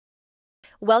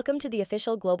Welcome to the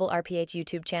official Global RPH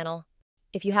YouTube channel.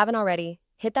 If you haven't already,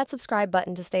 hit that subscribe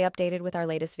button to stay updated with our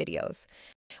latest videos.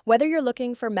 Whether you're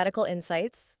looking for medical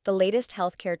insights, the latest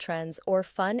healthcare trends, or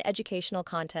fun educational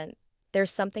content, there's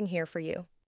something here for you.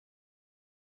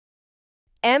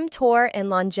 mTOR and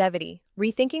longevity,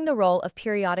 rethinking the role of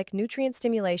periodic nutrient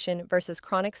stimulation versus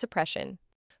chronic suppression.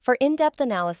 For in-depth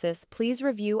analysis, please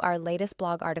review our latest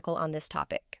blog article on this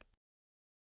topic.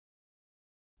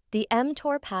 The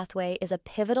mTOR pathway is a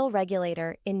pivotal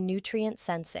regulator in nutrient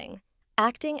sensing,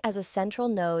 acting as a central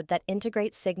node that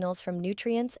integrates signals from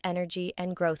nutrients, energy,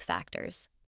 and growth factors.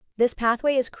 This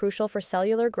pathway is crucial for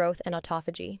cellular growth and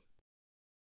autophagy.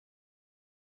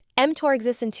 mTOR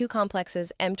exists in two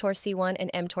complexes, mTOR-C1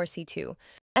 and mTOR-C2.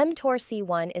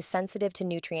 mTOR-C1 is sensitive to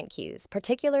nutrient cues,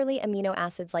 particularly amino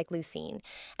acids like leucine,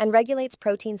 and regulates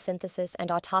protein synthesis and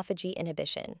autophagy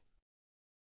inhibition.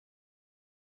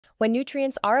 When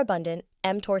nutrients are abundant,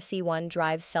 mTOR-C1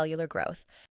 drives cellular growth.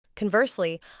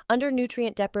 Conversely, under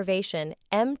nutrient deprivation,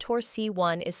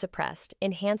 mTOR-C1 is suppressed,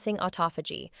 enhancing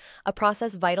autophagy, a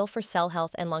process vital for cell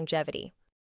health and longevity.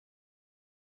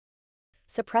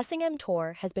 Suppressing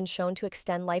mTOR has been shown to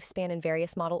extend lifespan in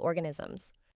various model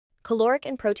organisms. Caloric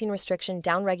and protein restriction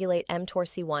downregulate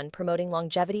mTOR-C1, promoting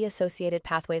longevity-associated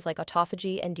pathways like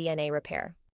autophagy and DNA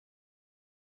repair.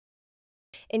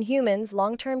 In humans,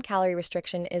 long-term calorie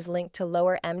restriction is linked to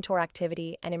lower mTOR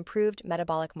activity and improved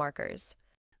metabolic markers.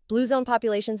 Blue zone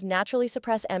populations naturally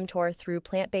suppress mTOR through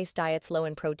plant-based diets low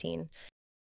in protein.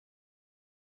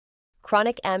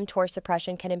 Chronic mTOR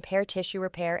suppression can impair tissue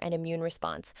repair and immune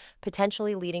response,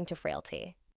 potentially leading to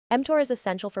frailty. mTOR is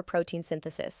essential for protein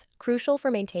synthesis, crucial for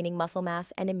maintaining muscle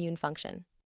mass and immune function.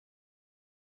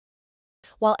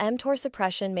 While mTOR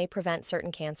suppression may prevent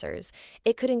certain cancers,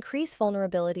 it could increase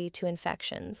vulnerability to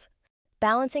infections.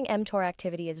 Balancing mTOR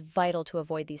activity is vital to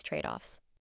avoid these trade-offs.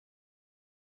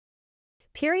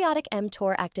 Periodic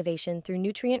mTOR activation through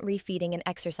nutrient refeeding and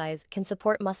exercise can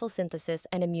support muscle synthesis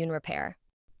and immune repair.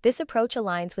 This approach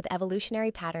aligns with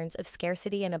evolutionary patterns of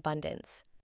scarcity and abundance.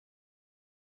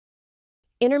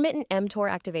 Intermittent mTOR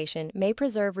activation may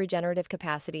preserve regenerative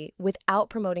capacity without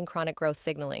promoting chronic growth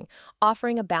signaling,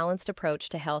 offering a balanced approach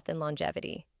to health and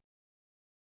longevity.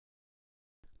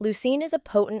 Leucine is a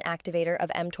potent activator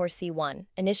of mTOR-C1,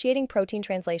 initiating protein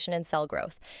translation and cell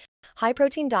growth.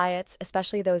 High-protein diets,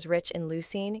 especially those rich in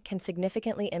leucine, can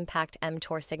significantly impact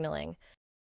mTOR signaling.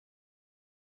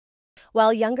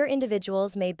 While younger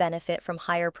individuals may benefit from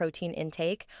higher protein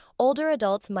intake, older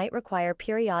adults might require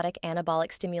periodic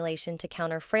anabolic stimulation to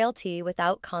counter frailty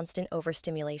without constant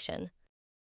overstimulation.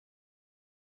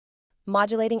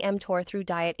 Modulating mTOR through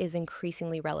diet is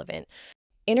increasingly relevant.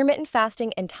 Intermittent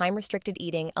fasting and time-restricted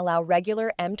eating allow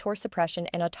regular mTOR suppression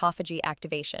and autophagy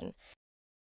activation.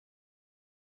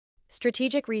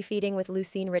 Strategic refeeding with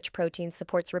leucine-rich proteins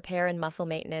supports repair and muscle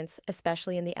maintenance,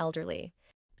 especially in the elderly.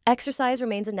 Exercise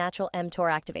remains a natural mTOR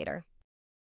activator.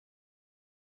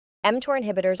 mTOR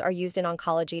inhibitors are used in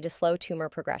oncology to slow tumor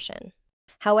progression.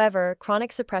 However,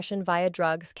 chronic suppression via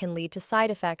drugs can lead to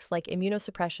side effects like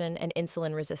immunosuppression and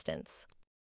insulin resistance.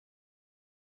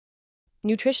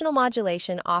 Nutritional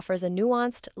modulation offers a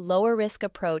nuanced, lower-risk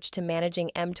approach to managing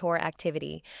mTOR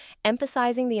activity,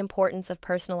 emphasizing the importance of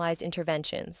personalized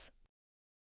interventions.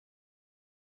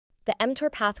 The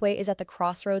mTOR pathway is at the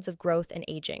crossroads of growth and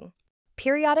aging.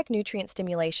 Periodic nutrient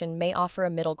stimulation may offer a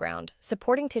middle ground,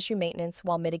 supporting tissue maintenance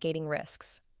while mitigating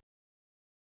risks.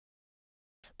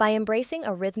 By embracing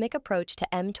a rhythmic approach to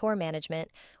mTOR management,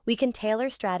 we can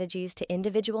tailor strategies to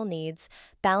individual needs,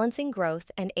 balancing growth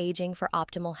and aging for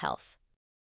optimal health.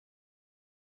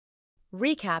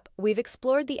 Recap: we've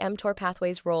explored the mTOR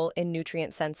pathway's role in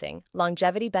nutrient sensing,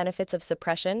 longevity benefits of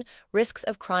suppression, risks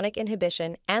of chronic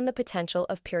inhibition, and the potential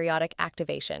of periodic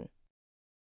activation.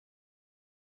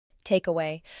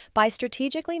 Takeaway: by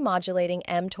strategically modulating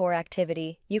mTOR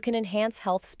activity, you can enhance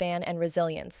health span and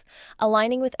resilience,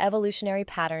 aligning with evolutionary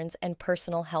patterns and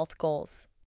personal health goals.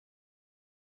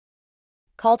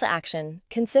 Call to action: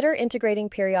 consider integrating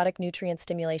periodic nutrient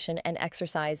stimulation and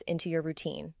exercise into your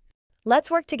routine.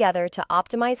 Let's work together to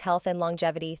optimize health and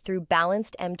longevity through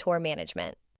balanced mTOR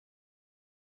management.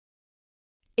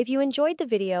 If you enjoyed the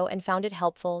video and found it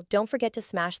helpful, don't forget to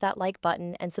smash that like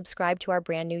button and subscribe to our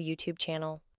brand new YouTube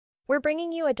channel. We're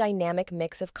bringing you a dynamic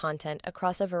mix of content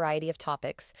across a variety of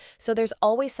topics, so there's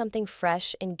always something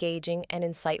fresh, engaging, and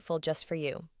insightful just for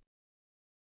you.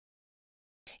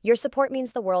 Your support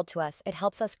means the world to us. It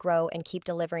helps us grow and keep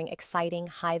delivering exciting,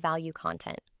 high-value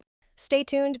content. Stay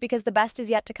tuned because the best is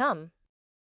yet to come.